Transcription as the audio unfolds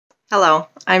Hello,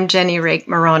 I'm Jenny Rake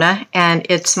Morona, and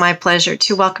it's my pleasure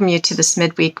to welcome you to this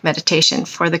midweek meditation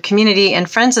for the community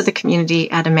and friends of the community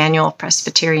at Emmanuel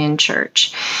Presbyterian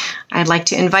Church. I'd like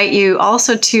to invite you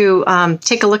also to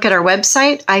take a look at our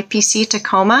website,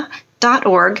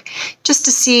 ipctacoma.org, just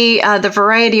to see the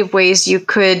variety of ways you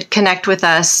could connect with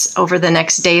us over the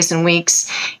next days and weeks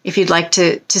if you'd like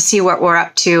to see what we're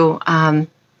up to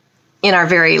in our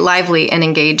very lively and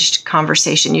engaged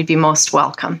conversation. You'd be most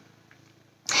welcome.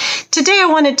 Today I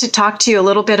wanted to talk to you a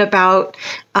little bit about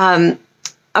a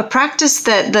practice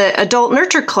that the adult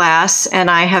nurture class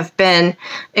and I have been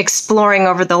exploring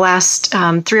over the last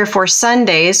 3 or 4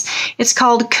 Sundays. It's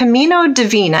called Camino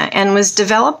Divina and was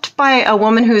developed by a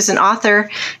woman who's an author.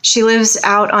 She lives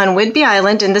out on Whidbey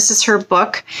Island, and this is her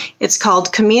book. It's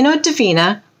called Camino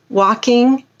Divina,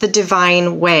 Walking the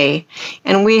Divine Way.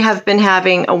 And we have been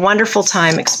having a wonderful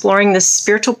time exploring this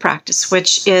spiritual practice,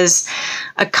 which is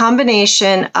a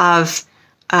combination of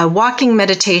walking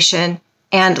meditation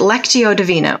and Lectio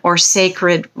Divina, or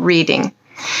sacred reading.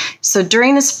 So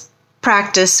during this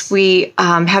practice, we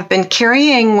have been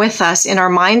carrying with us in our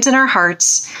minds and our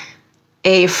hearts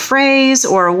a phrase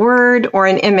or a word or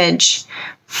an image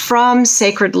from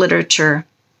sacred literature.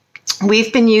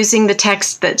 We've been using the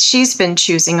text that she's been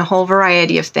choosing, a whole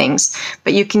variety of things,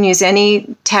 but you can use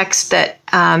any text that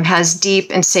has deep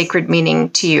and sacred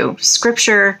meaning to you.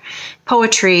 Scripture,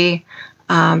 poetry,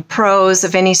 prose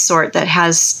of any sort that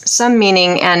has some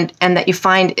meaning and that you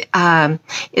find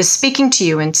is speaking to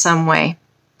you in some way,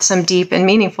 some deep and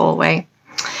meaningful way.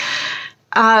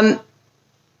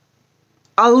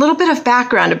 A little bit of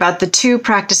background about the two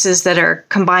practices that are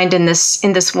combined in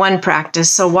this one practice.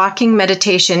 So walking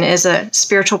meditation is a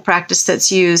spiritual practice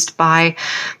that's used by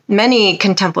many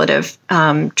contemplative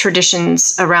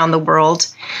traditions around the world.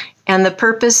 And the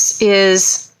purpose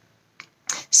is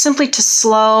simply to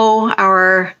slow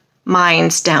our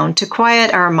minds down, to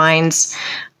quiet our minds,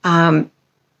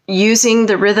 using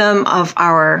the rhythm of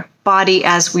our body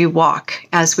as we walk,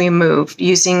 as we move,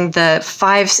 using our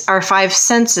 5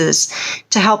 senses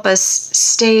to help us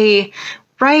stay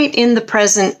right in the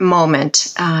present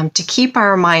moment, to keep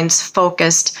our minds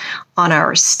focused on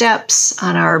our steps,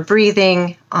 on our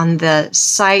breathing, on the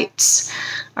sights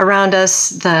around us,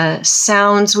 the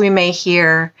sounds we may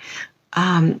hear,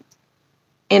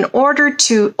 in order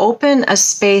to open a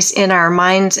space in our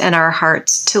minds and our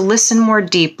hearts to listen more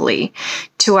deeply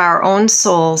to our own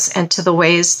souls and to the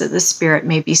ways that the Spirit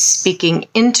may be speaking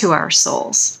into our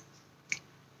souls.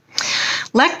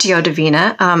 Lectio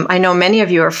Divina, I know many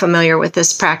of you are familiar with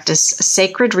this practice.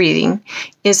 Sacred reading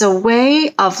is a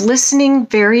way of listening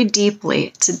very deeply.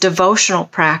 It's a devotional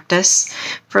practice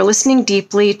for listening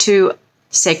deeply to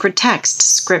sacred text,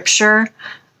 scripture,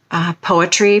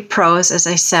 poetry, prose, as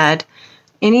I said,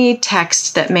 any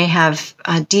text that may have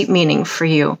a deep meaning for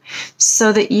you,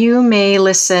 so that you may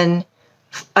listen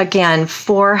again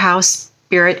for how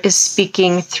Spirit is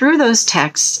speaking through those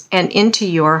texts and into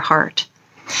your heart.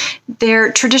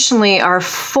 There traditionally are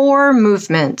 4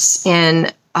 movements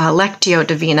in Lectio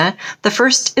Divina. The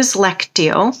first is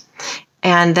Lectio,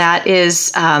 and that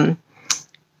is a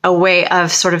way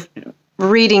of sort of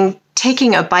reading,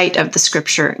 taking a bite of the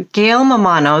scripture. Gail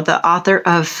Mamano, the author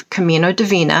of Camino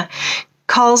Divina,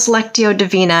 calls Lectio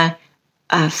Divina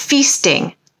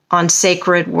feasting on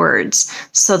sacred words.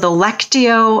 So the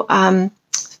Lectio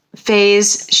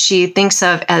phase she thinks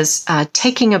of as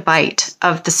taking a bite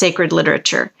of the sacred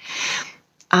literature.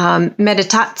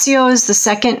 Meditatio is the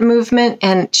second movement,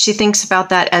 and she thinks about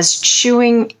that as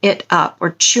chewing it up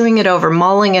or chewing it over,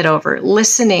 mulling it over,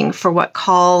 listening for what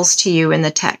calls to you in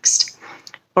the text.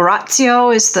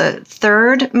 Oratio is the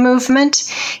third movement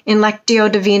in Lectio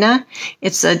Divina.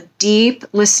 It's a deep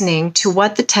listening to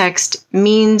what the text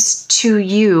means to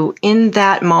you in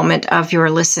that moment of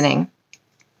your listening.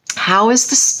 How is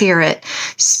the Spirit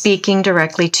speaking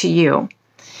directly to you?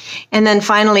 And then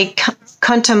finally,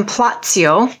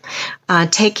 contemplatio,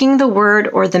 taking the word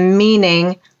or the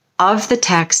meaning of the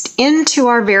text into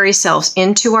our very selves,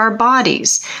 into our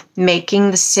bodies,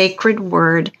 making the sacred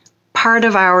word part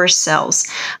of ourselves.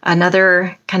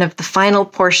 Another kind of the final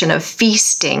portion of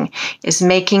feasting is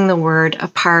making the word a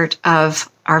part of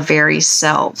our very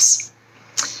selves.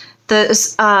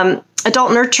 The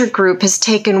Adult Nurture Group has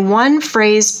taken one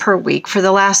phrase per week for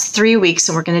the last 3 weeks,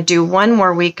 and we're going to do one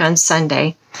more week on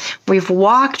Sunday. We've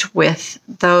walked with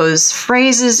those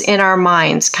phrases in our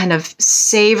minds, kind of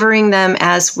savoring them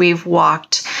as we've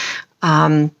walked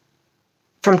from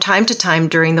time to time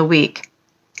during the week.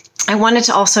 I wanted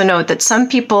to also note that some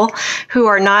people who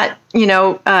are not,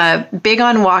 big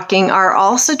on walking are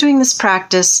also doing this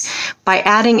practice by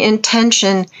adding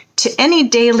intention to any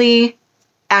daily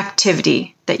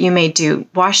activity that you may do.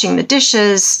 Washing the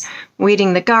dishes,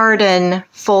 weeding the garden,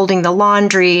 folding the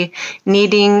laundry,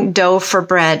 kneading dough for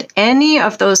bread. Any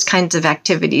of those kinds of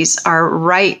activities are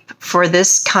ripe for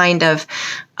this kind of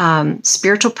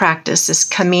spiritual practice, this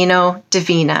Camino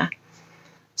Divina.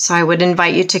 So I would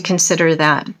invite you to consider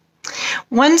that.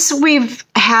 Once we've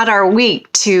had our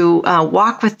week to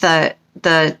walk with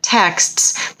the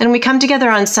texts, then we come together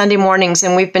on Sunday mornings,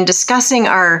 and we've been discussing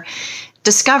our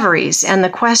discoveries and the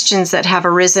questions that have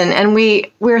arisen. And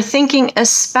we're thinking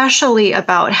especially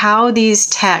about how these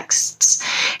texts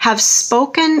have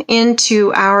spoken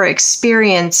into our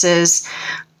experiences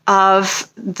of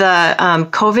the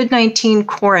COVID-19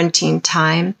 quarantine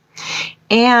time,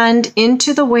 and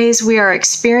into the ways we are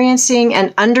experiencing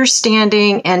and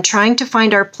understanding and trying to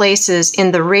find our places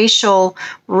in the racial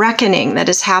reckoning that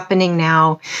is happening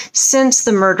now since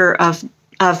the murder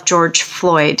of George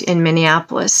Floyd in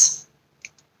Minneapolis.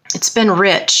 It's been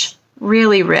rich,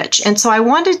 really rich. And so I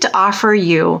wanted to offer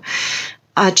you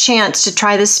a chance to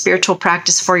try this spiritual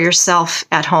practice for yourself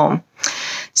at home.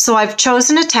 So I've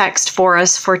chosen a text for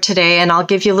us for today, and I'll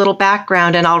give you a little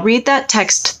background, and I'll read that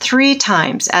text 3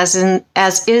 times, as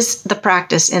is the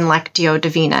practice in Lectio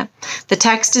Divina. The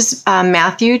text is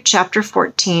Matthew chapter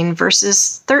 14,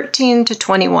 verses 13 to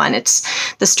 21.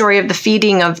 It's the story of the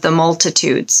feeding of the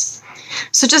multitudes.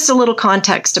 So just a little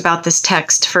context about this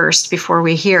text first before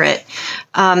we hear it.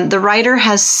 The writer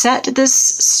has set this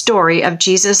story of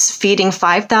Jesus feeding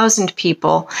 5,000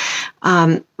 people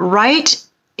right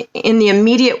in the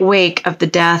immediate wake of the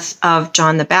death of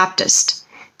John the Baptist.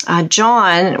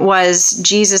 John was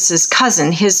Jesus's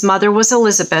cousin. His mother was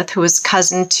Elizabeth, who was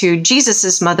cousin to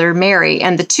Jesus's mother, Mary,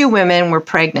 and the 2 women were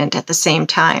pregnant at the same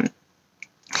time.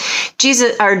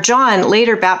 John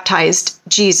later baptized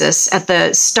Jesus at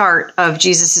the start of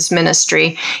Jesus'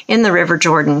 ministry in the River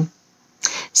Jordan.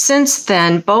 Since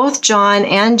then, both John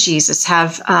and Jesus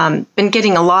have been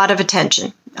getting a lot of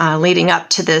attention leading up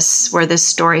to this, where this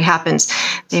story happens.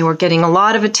 They were getting a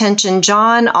lot of attention.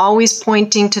 John always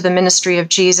pointing to the ministry of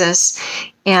Jesus,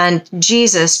 and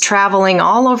Jesus traveling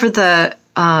all over the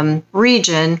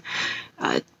region,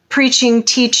 preaching,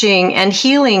 teaching, and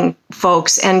healing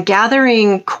folks, and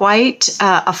gathering quite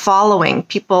a following,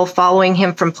 people following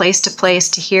him from place to place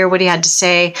to hear what he had to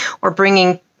say, or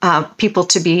bringing people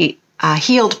to be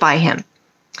healed by him.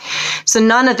 So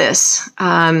none of this,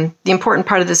 the important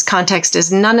part of this context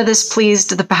is none of this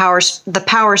pleased the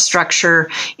power structure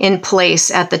in place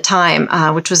at the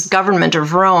time, which was the government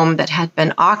of Rome that had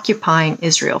been occupying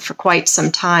Israel for quite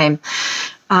some time.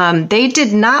 They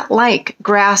did not like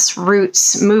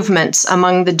grassroots movements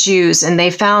among the Jews, and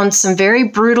they found some very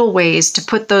brutal ways to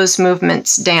put those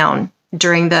movements down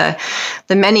during the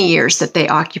many years that they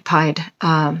occupied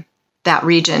that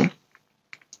region.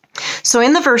 So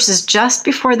in the verses just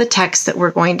before the text that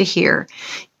we're going to hear,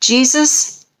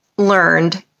 Jesus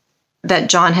learned that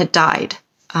John had died.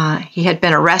 He had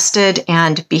been arrested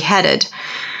and beheaded.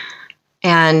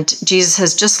 And Jesus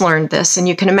has just learned this. And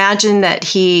you can imagine that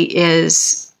he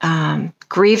is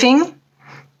grieving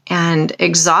and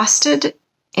exhausted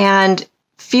and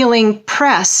feeling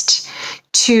pressed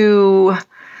to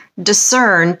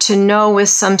discern, to know with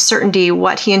some certainty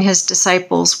what he and his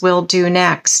disciples will do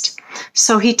next.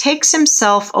 So he takes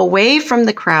himself away from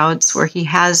the crowds where he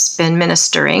has been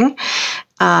ministering,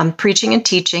 preaching and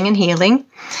teaching and healing.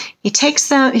 He takes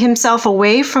himself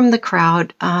away from the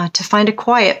crowd to find a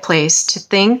quiet place to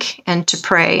think and to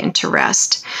pray and to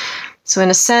rest. So in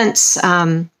a sense,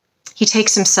 he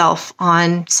takes himself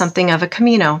on something of a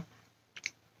Camino.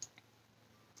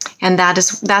 And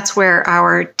that's where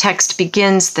our text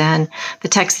begins then, the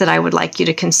text that I would like you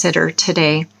to consider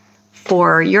today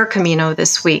for your Camino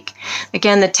this week.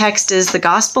 Again, the text is the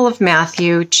Gospel of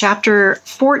Matthew, chapter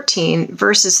 14,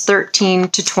 verses 13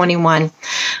 to 21.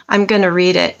 I'm going to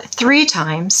read it 3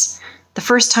 times. The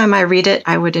first time I read it,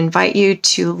 I would invite you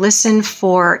to listen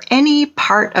for any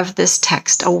part of this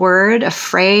text, a word, a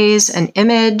phrase, an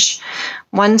image,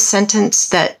 one sentence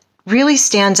that really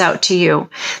stands out to you,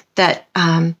 that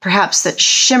perhaps that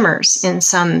shimmers in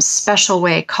some special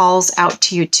way, calls out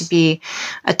to you to be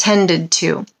attended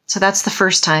to. So that's the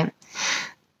first time.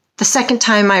 The second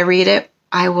time I read it,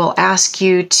 I will ask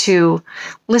you to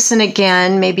listen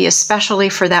again, maybe especially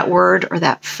for that word or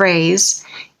that phrase,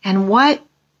 and what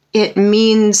it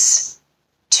means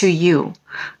to you.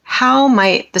 How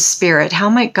might the Spirit, how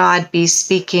might God be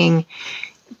speaking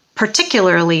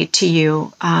particularly to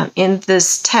you in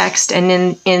this text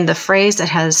and in the phrase that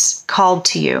has called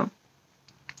to you?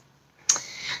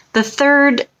 The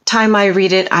third time I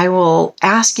read it, I will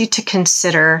ask you to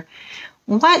consider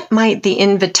what might the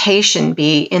invitation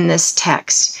be in this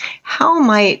text? How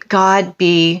might God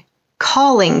be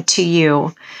calling to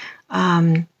you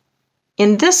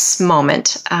in this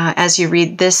moment as you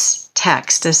read this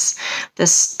text,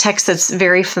 this text that's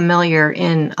very familiar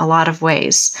in a lot of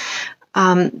ways?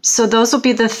 So those will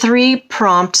be the 3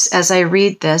 prompts as I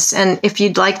read this. And if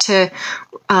you'd like to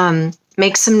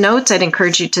make some notes, I'd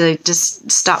encourage you to just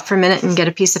stop for a minute and get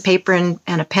a piece of paper and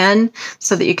a pen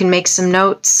so that you can make some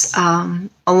notes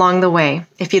along the way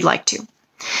if you'd like to.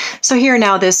 So hear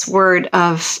now this word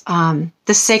of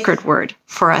the sacred word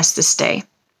for us this day.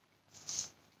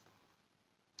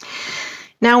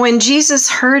 Now when Jesus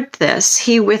heard this,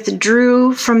 he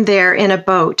withdrew from there in a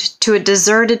boat to a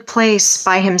deserted place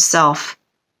by himself.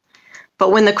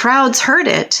 But when the crowds heard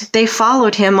it, they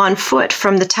followed him on foot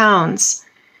from the towns.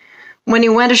 When he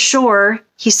went ashore,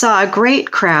 he saw a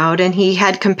great crowd, and he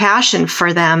had compassion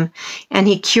for them, and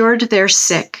he cured their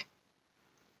sick.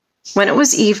 When it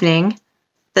was evening,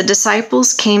 the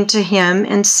disciples came to him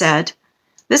and said,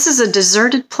 "This is a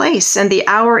deserted place, and the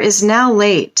hour is now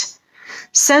late.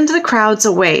 Send the crowds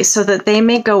away so that they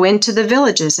may go into the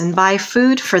villages and buy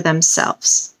food for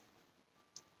themselves."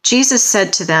 Jesus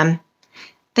said to them,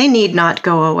 "They need not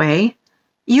go away.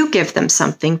 You give them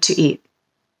something to eat."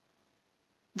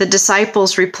 The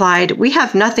disciples replied, "We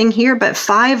have nothing here but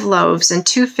 5 loaves and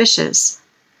 2 fishes."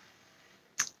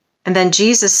 And then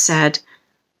Jesus said,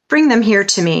 "Bring them here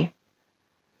to me."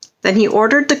 Then he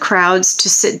ordered the crowds to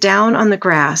sit down on the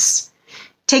grass.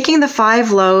 Taking the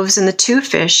 5 loaves and the 2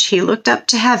 fish, he looked up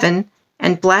to heaven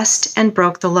and blessed and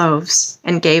broke the loaves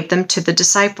and gave them to the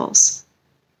disciples.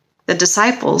 The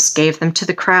disciples gave them to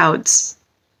the crowds.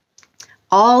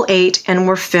 All ate and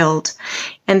were filled,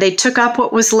 and they took up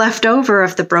what was left over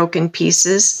of the broken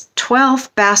pieces,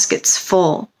 12 baskets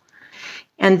full.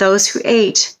 And those who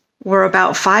ate were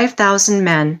about 5,000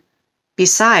 men,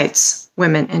 besides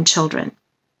women and children.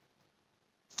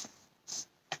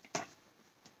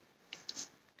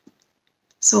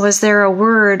 So was there a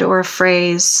word or a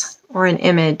phrase or an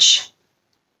image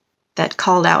that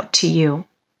called out to you?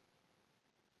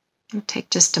 Take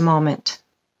just a moment.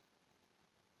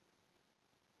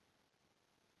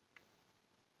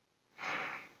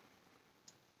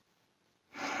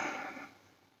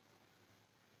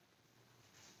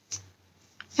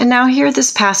 And now hear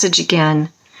this passage again,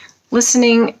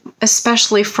 listening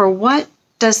especially for what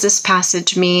does this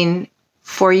passage mean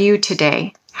for you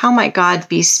today? How might God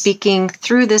be speaking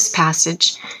through this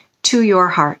passage to your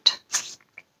heart?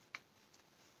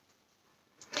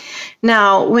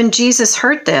 Now, when Jesus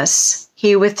heard this,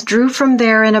 he withdrew from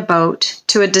there in a boat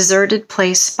to a deserted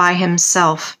place by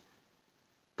himself.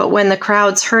 But when the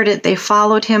crowds heard it, they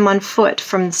followed him on foot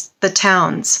from the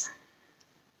towns.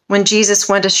 When Jesus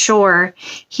went ashore,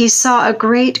 he saw a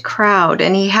great crowd,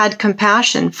 and he had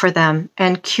compassion for them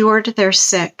and cured their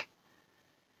sick.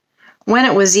 When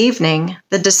it was evening,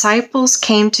 the disciples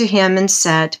came to him and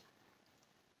said,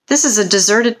 "This is a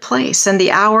deserted place, and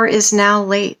the hour is now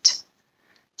late.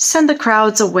 Send the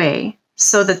crowds away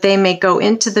so that they may go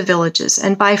into the villages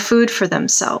and buy food for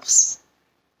themselves."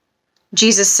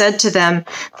 Jesus said to them,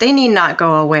 "They need not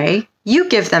go away. You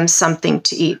give them something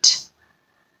to eat."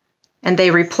 And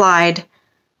they replied,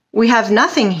 "We have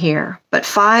nothing here but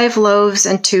 5 loaves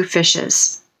and 2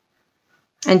 fishes."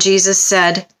 And Jesus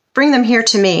said, "Bring them here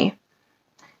to me."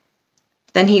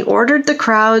 Then he ordered the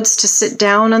crowds to sit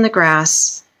down on the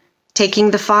grass.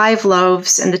 Taking the 5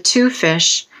 loaves and the 2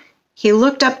 fish, he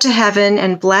looked up to heaven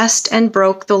and blessed and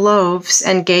broke the loaves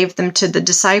and gave them to the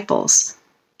disciples.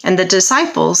 And the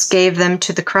disciples gave them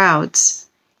to the crowds.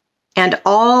 And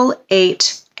all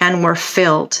ate and were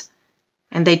filled.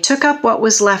 And they took up what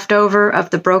was left over of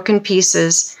the broken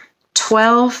pieces,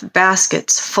 12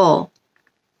 baskets full.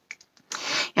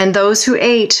 And those who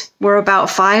ate were about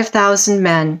 5,000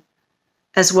 men,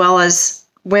 as well as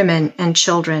women and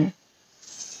children.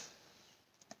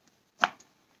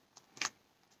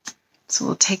 So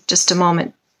we'll take just a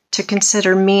moment to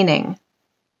consider meaning.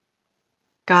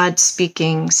 God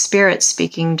speaking, Spirit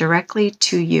speaking directly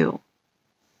to you.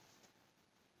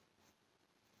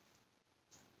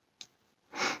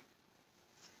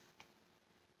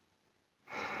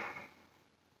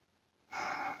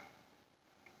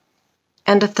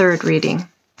 And a third reading.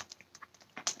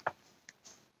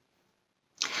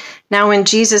 Now when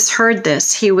Jesus heard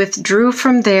this, he withdrew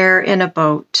from there in a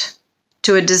boat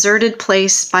to a deserted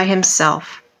place by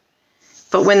himself.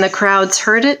 But when the crowds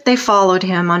heard it, they followed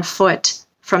him on foot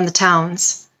from the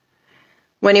towns.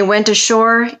 When he went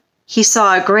ashore, he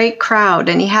saw a great crowd,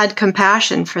 and he had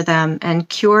compassion for them and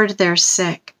cured their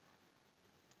sick.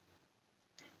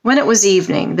 When it was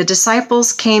evening, the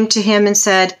disciples came to him and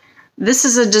said, This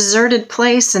is a deserted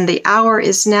place, and the hour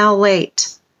is now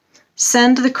late.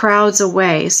 Send the crowds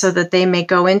away so that they may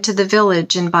go into the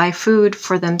village and buy food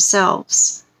for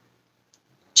themselves."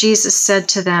 Jesus said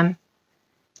to them,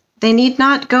 "They need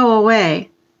not go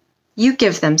away. You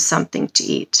give them something to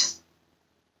eat."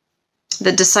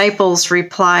 The disciples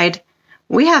replied,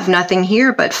 "We have nothing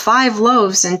here but 5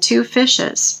 loaves and 2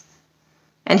 fishes."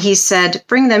 And he said,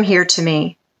 "Bring them here to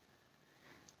me."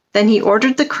 Then he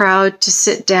ordered the crowd to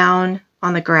sit down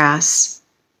on the grass.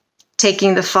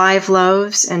 Taking the 5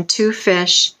 loaves and 2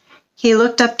 fish, he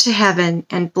looked up to heaven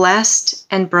and blessed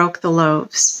and broke the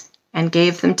loaves and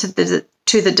gave them to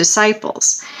the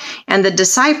disciples, and the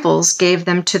disciples gave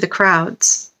them to the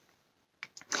crowds.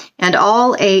 And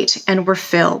all ate and were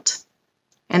filled.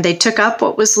 And they took up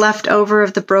what was left over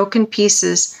of the broken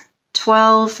pieces,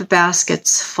 12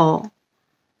 baskets full.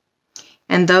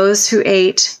 And those who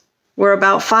ate were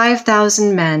about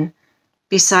 5,000 men,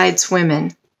 besides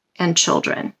women and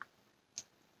children.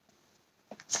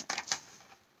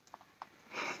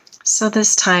 So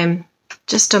this time,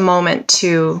 just a moment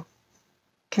to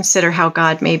consider how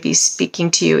God may be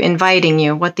speaking to you, inviting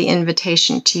you, what the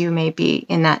invitation to you may be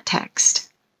in that text.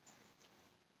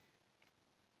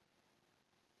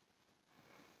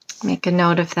 Make a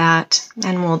note of that,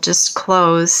 and we'll just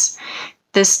close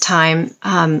this time.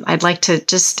 I'd like to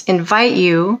just invite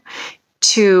you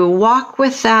to walk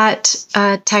with that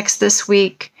text this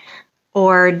week,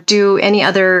 or do any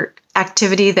other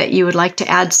activity that you would like to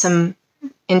add some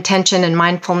intention and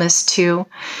mindfulness to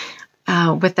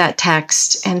with that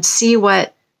text, and see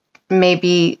what may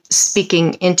be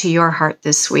speaking into your heart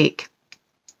this week.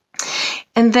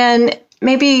 And then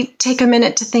maybe take a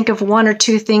minute to think of 1 or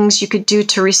 2 things you could do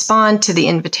to respond to the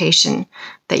invitation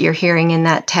that you're hearing in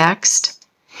that text.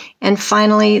 And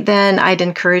finally, then I'd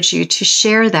encourage you to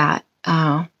share that,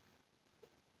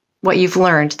 what you've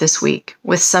learned this week,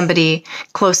 with somebody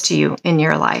close to you in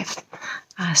your life.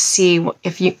 See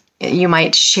if you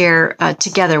might share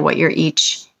together what you're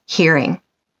each hearing.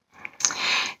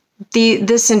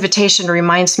 This invitation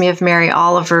reminds me of Mary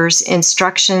Oliver's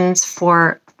instructions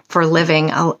for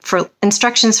living.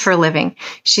 Instructions for living.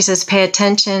 She says, "Pay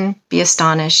attention, be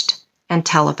astonished, and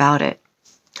tell about it."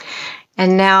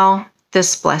 And now,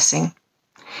 this blessing.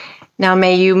 Now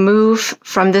may you move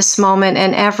from this moment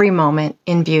and every moment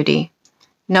in beauty,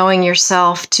 knowing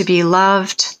yourself to be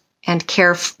loved and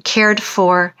cared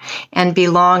for, and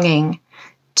belonging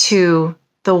to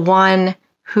the one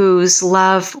whose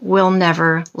love will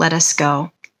never let us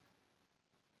go.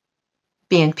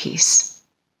 Be in peace.